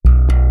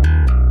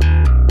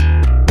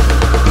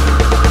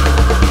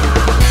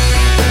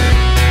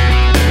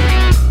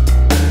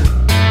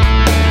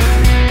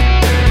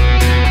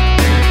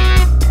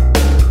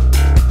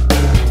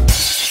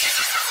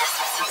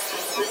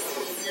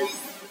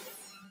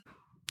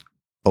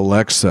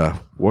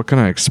Alexa, what can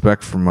I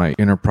expect from my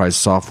enterprise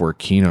software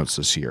keynotes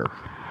this year?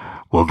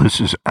 Well, this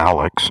is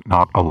Alex,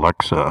 not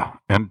Alexa.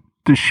 And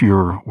this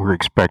year we're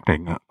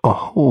expecting a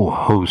whole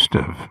host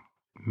of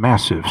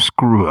massive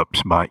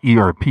screw-ups by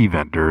ERP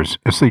vendors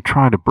as they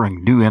try to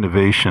bring new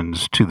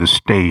innovations to the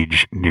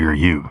stage near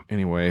you.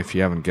 Anyway, if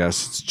you haven't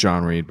guessed, it's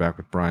John Reed back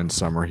with Brian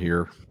Summer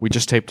here. We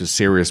just taped a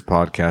serious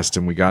podcast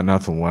and we got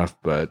nothing left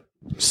but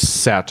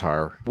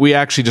satire. We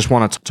actually just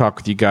want to talk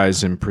with you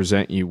guys and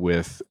present you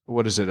with,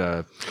 what is it?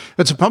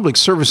 It's a public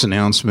service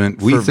announcement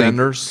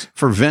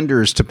for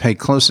vendors to pay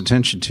close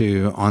attention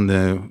to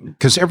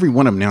because every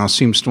one of them now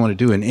seems to want to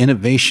do an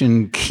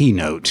innovation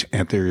keynote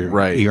at their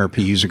ERP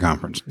user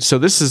conference. So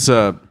this is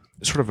a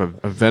sort of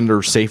a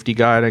vendor safety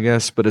guide, I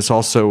guess, but it's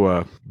also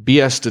a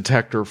BS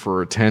detector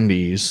for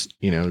attendees,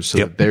 so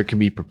that they can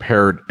be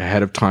prepared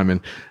ahead of time.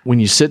 And when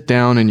you sit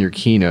down in your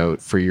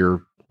keynote for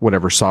your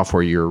whatever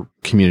software your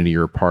community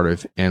you're a part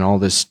of, and all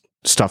this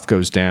stuff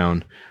goes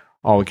down,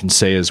 all we can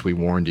say is we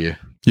warned you.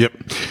 Yep.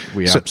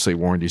 We absolutely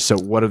warned you. So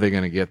what are they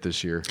going to get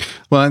this year?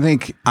 Well, I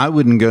think I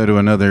wouldn't go to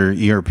another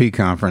ERP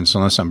conference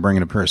unless I'm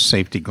bringing a pair of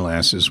safety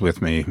glasses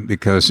with me,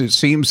 because it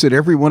seems that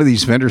every one of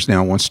these vendors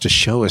now wants to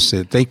show us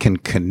that they can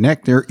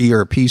connect their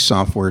ERP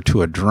software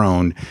to a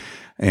drone.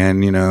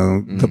 And,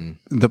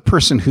 the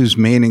person who's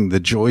manning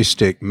the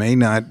joystick may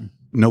not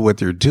know what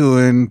they're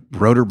doing.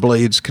 Rotor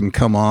blades can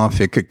come off.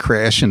 It could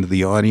crash into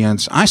the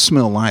audience. I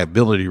smell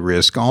liability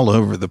risk all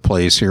over the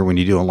place here when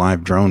you do a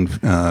live drone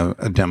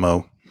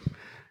demo.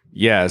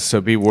 Yeah, so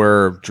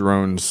beware of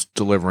drones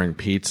delivering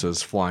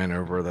pizzas flying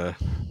over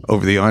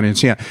the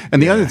audience. Yeah.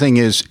 And the other thing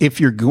is, if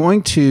you're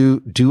going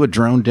to do a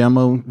drone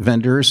demo,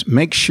 vendors,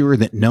 make sure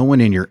that no one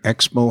in your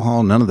expo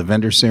hall, none of the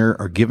vendors there,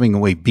 are giving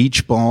away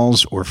beach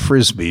balls or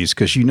frisbees,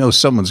 because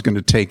someone's going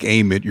to take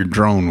aim at your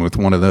drone with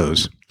one of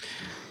those.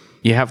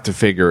 You have to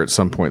figure at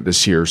some point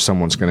this year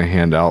someone's going to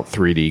hand out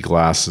 3D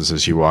glasses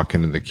as you walk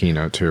into the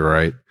keynote too,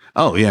 right?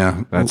 Oh,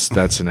 yeah.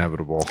 That's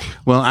inevitable.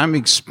 Well, I'm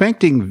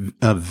expecting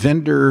a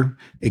vendor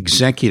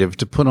executive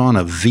to put on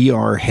a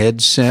VR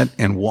headset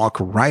and walk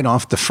right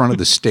off the front of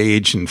the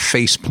stage and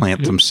face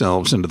plant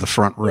themselves into the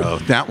front row.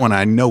 That one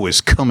I know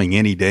is coming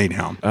any day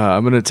now.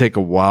 I'm going to take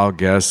a wild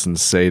guess and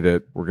say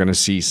that we're going to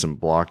see some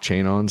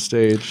blockchain on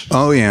stage.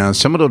 Oh, yeah.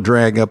 Someone will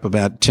drag up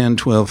about 10,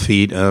 12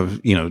 feet of,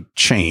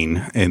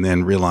 chain and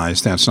then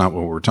realize that's not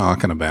what we're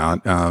talking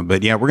about.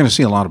 But yeah, we're going to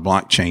see a lot of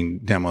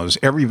blockchain demos.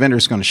 Every vendor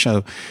is going to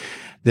show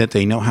that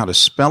they know how to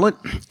spell it,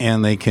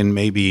 and they can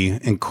maybe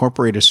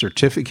incorporate a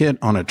certificate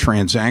on a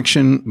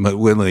transaction, but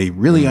will they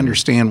really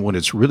understand what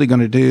it's really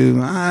going to do?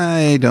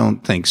 I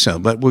don't think so,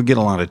 but we'll get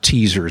a lot of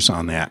teasers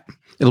on that.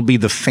 It'll be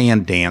the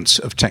fan dance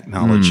of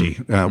technology.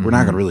 We're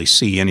not going to really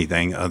see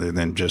anything other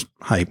than just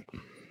hype.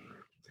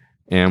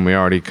 And we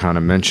already kind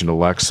of mentioned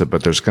Alexa,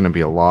 but there's going to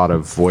be a lot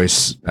of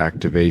voice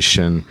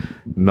activation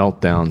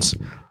meltdowns.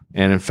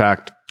 And in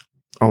fact,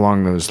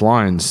 along those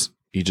lines,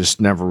 you just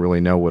never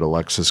really know what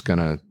Alexa's going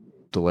to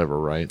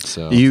deliver, right?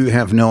 So you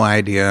have no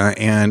idea.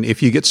 And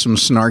if you get some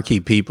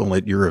snarky people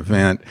at your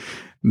event,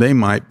 they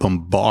might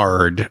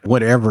bombard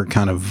whatever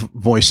kind of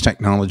voice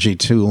technology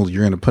tool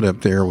you're going to put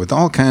up there with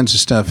all kinds of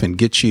stuff and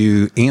get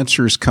you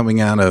answers coming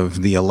out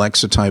of the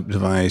Alexa type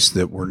device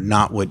that were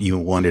not what you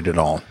wanted at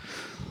all.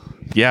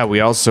 Yeah,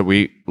 we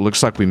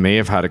looks like we may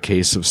have had a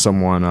case of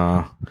someone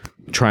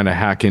trying to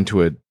hack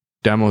into a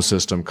demo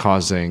system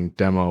causing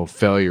demo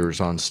failures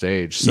on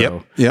stage.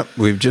 So, Yep.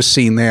 We've just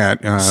seen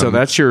that. So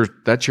that's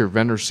your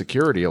vendor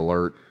security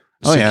alert.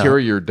 Secure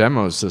your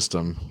demo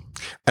system.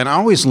 And I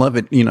always love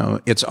it.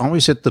 It's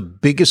always at the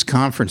biggest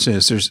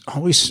conferences. There's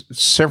always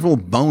several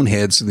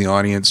boneheads in the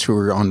audience who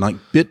are on like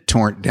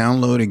BitTorrent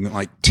downloading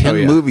like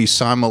 10 movies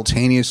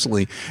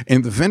simultaneously.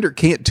 And the vendor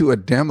can't do a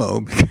demo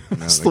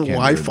because the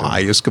Wi-Fi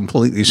is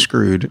completely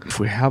screwed.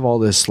 If we have all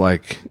this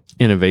like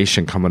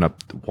innovation coming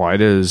up, why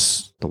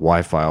does the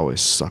Wi-Fi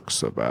always suck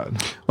so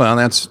bad? Well,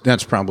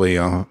 that's probably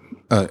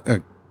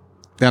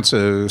that's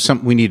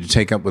something we need to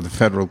take up with the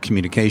Federal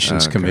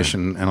Communications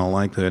Commission and all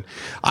like that.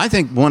 I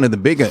think one of the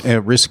big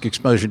risk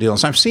exposure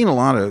deals, I've seen a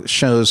lot of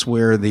shows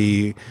where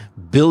the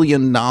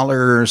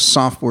billion-dollar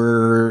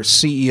software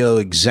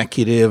CEO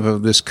executive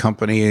of this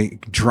company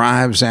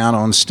drives out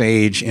on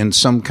stage in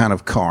some kind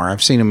of car.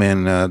 I've seen him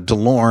in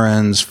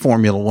DeLoreans,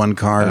 Formula One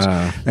cars.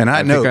 And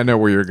I think I know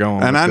where you're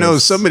going. And I know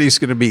somebody's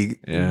going to be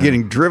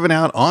getting driven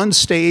out on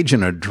stage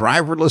in a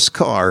driverless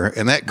car.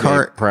 And that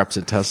car... Perhaps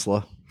a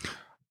Tesla.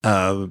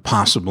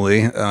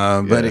 Possibly,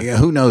 but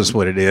who knows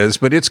what it is?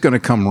 But it's going to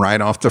come right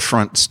off the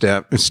front right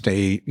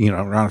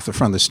off the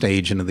front of the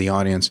stage into the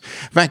audience.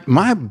 In fact,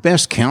 my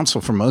best counsel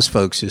for most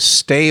folks is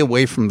stay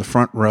away from the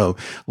front row.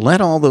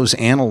 Let all those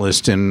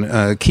analysts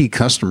and key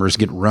customers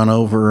get run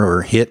over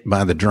or hit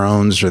by the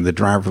drones or the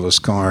driverless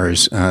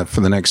cars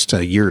for the next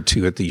year or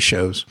two at these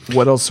shows.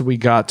 What else have we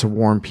got to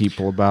warn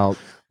people about?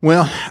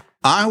 Well,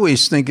 I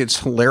always think it's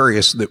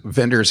hilarious that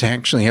vendors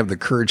actually have the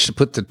courage to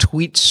put the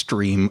tweet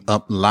stream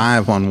up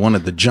live on one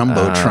of the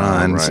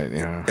jumbotrons. Right,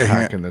 yeah,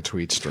 hacking the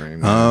tweet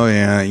stream. Oh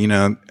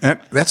yeah,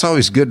 that's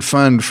always good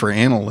fun for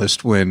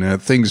analysts when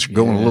things are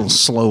going a little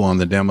slow on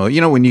the demo.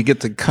 When you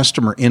get the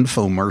customer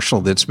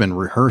infomercial that's been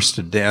rehearsed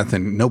to death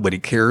and nobody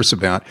cares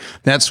about,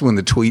 that's when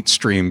the tweet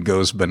stream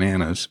goes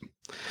bananas.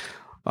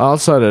 I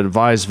also would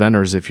advise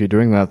vendors, if you're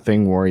doing that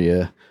thing where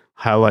you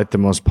highlight the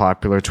most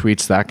popular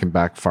tweets, that can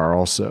backfire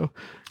also.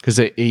 Because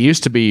it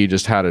used to be you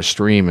just had a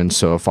stream, and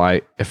so if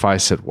I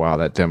said, wow,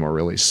 that demo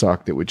really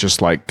sucked, it would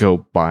just like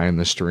go by in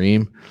the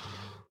stream.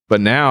 But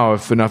now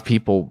if enough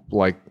people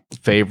like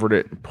favorite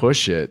it and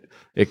push it,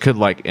 it could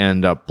like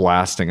end up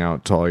blasting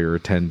out to all your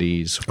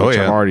attendees, which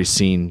I've already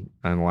seen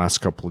in the last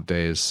couple of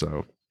days.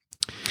 So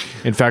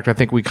in fact, I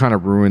think we kind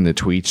of ruined the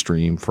tweet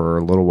stream for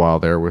a little while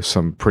there with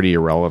some pretty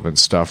irrelevant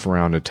stuff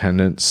around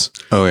attendance.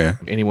 Oh yeah.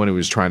 Anyone who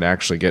was trying to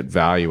actually get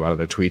value out of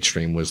the tweet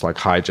stream was like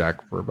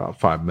hijacked for about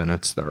 5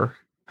 minutes there.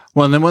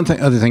 Well, and then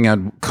other thing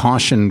I'd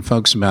caution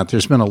folks about,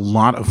 there's been a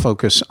lot of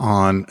focus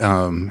on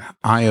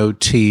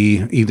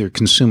IoT, either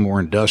consumer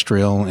or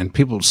industrial, and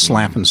people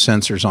slapping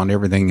sensors on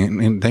everything,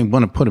 and they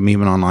want to put them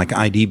even on like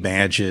ID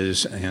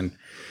badges, and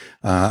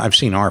I've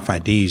seen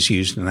RFIDs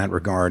used in that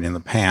regard in the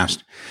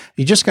past.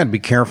 You just got to be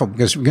careful,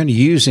 because if you're going to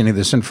use any of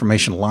this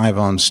information live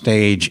on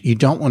stage, you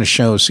don't want to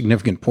show a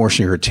significant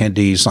portion of your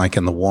attendees like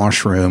in the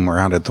washroom or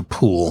out at the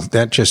pool.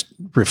 That just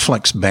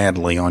reflects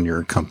badly on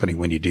your company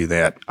when you do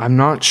that. I'm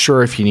not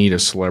sure if you need a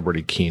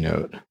celebrity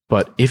keynote,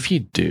 but if you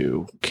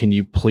do, can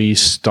you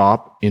please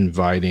stop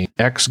inviting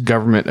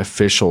ex-government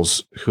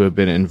officials who have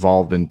been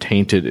involved in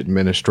tainted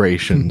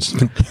administrations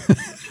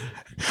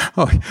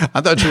Oh,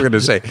 I thought you were going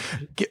to say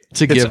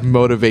to give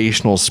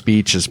motivational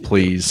speeches,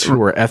 please,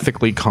 who are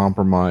ethically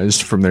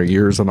compromised from their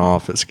years in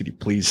office. Could you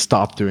please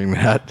stop doing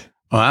that?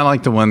 Well, I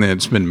like the one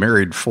that's been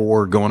married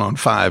 4, going on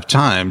 5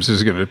 times,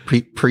 is going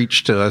to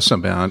preach to us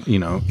about,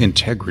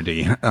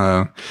 integrity.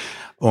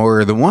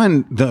 Or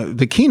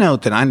the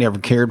keynote that I never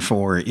cared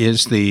for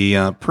is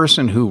the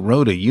person who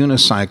rode a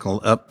unicycle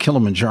up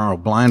Kilimanjaro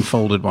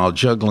blindfolded while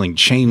juggling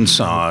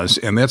chainsaws,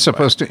 and that's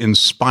supposed to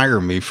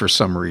inspire me for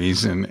some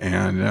reason.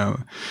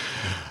 And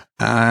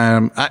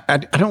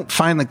I don't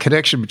find the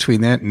connection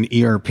between that and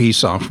ERP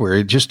software.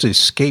 It just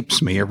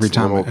escapes me every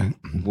time.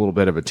 A little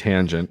bit of a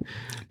tangent.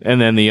 And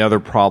then the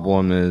other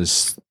problem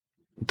is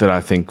that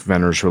I think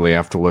vendors really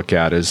have to look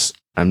at is,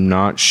 I'm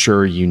not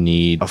sure you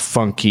need a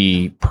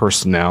funky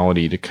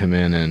personality to come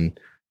in and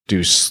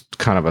do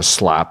kind of a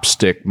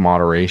slapstick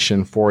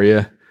moderation for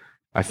you.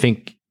 I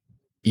think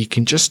you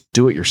can just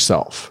do it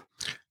yourself.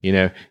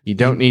 You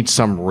don't need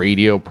some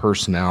radio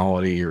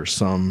personality or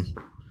some...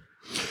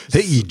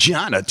 Hey,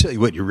 John, I tell you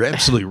what, you're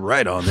absolutely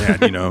right on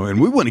that, and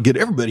we want to get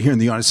everybody here in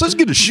the audience. Let's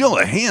get a show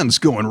of hands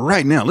going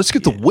right now. Let's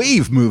get the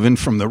wave moving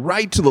from the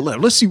right to the left.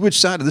 Let's see which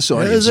side of this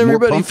audience is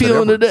everybody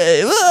feeling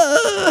today?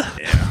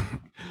 Yeah.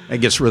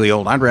 It gets really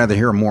old. I'd rather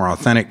hear a more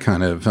authentic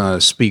kind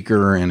of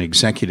speaker and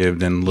executive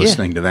than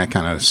listening to that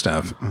kind of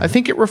stuff. I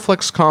think it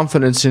reflects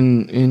confidence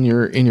in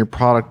your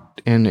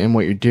product and in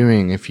what you're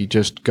doing if you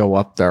just go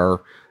up there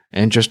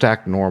and just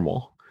act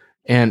normal.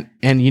 And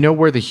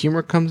where the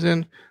humor comes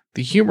in?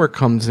 The humor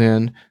comes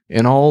in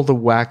all the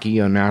wacky,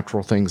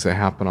 unnatural things that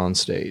happen on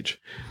stage.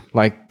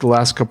 Like the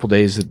last couple of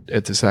days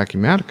at this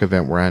Acumatic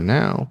event we're at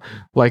now,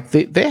 like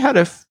they had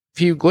a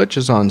few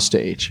glitches on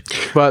stage,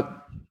 but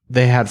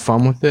they had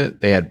fun with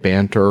it. They had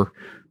banter.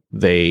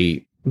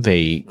 They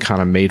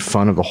kind of made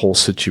fun of the whole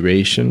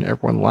situation.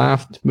 Everyone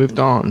laughed, moved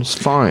on. It's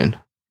fine.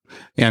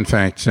 Yeah, in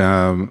fact,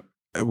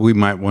 we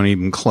might want to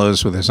even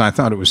close with this. I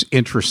thought it was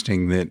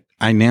interesting that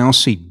I now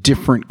see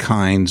different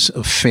kinds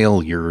of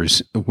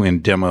failures when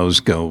demos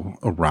go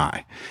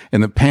awry.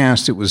 In the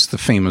past, it was the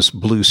famous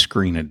blue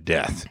screen of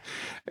death.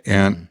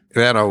 And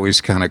that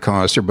always kind of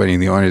caused everybody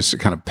in the audience to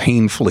kind of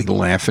painfully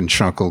laugh and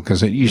chuckle,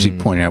 because it usually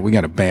pointed out we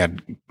got a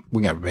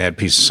bad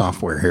piece of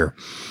software here.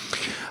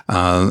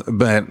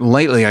 But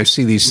lately I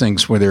see these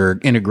things where there are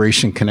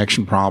integration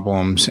connection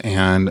problems.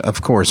 And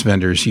of course,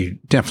 vendors, you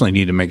definitely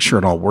need to make sure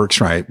it all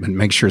works right, but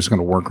make sure it's going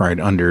to work right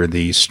under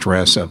the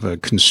stress of a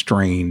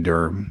constrained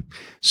or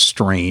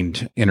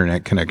strained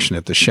internet connection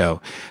at the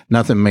show.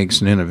 Nothing makes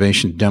an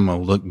innovation demo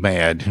look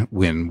bad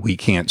when we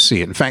can't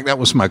see it. In fact, that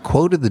was my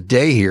quote of the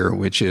day here,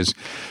 which is,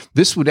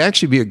 this would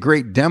actually be a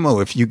great demo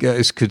if you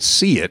guys could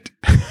see it.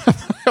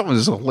 That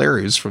was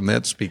hilarious from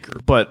that speaker.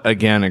 But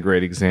again, a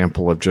great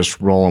example of just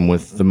rolling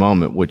with the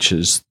moment, which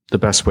is the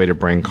best way to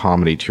bring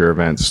comedy to your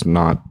events,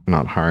 not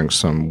hiring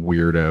some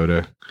weirdo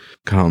to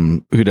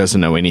come who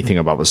doesn't know anything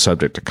about the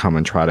subject to come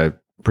and try to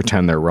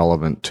pretend they're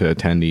relevant to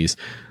attendees.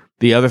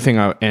 The other thing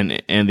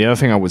the other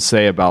thing I would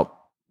say about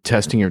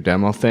testing your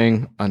demo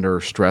thing under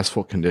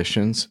stressful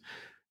conditions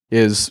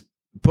is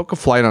book a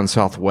flight on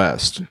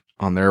Southwest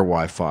on their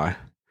Wi-Fi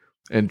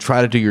and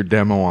try to do your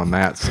demo on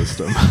that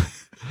system.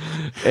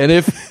 And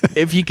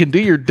if you can do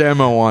your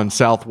demo on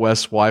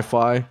Southwest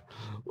Wi-Fi,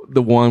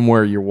 the one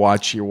where you're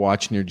watching your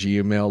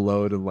Gmail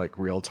load in like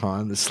real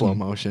time, the slow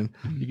motion,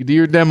 you can do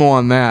your demo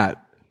on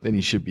that. then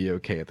you should be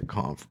okay at the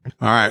conference.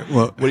 All right.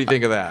 Well, what do you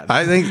think of that?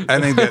 I think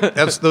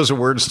those are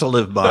words to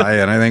live by,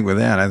 and I think with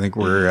that, I think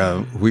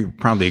we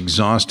probably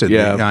exhausted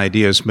the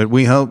ideas. But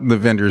we hope the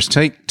vendors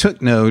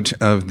took note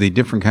of the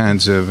different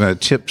kinds of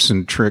tips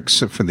and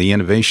tricks for the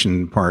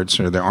innovation parts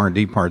or the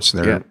R&D parts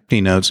of their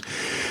keynotes.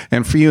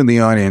 And for you in the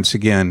audience,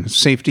 again,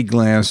 safety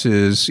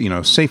glasses.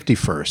 Safety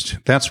first.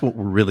 That's what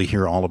we're really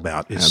here all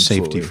about. Is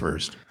safety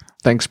first.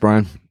 Thanks,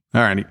 Brian.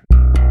 All righty.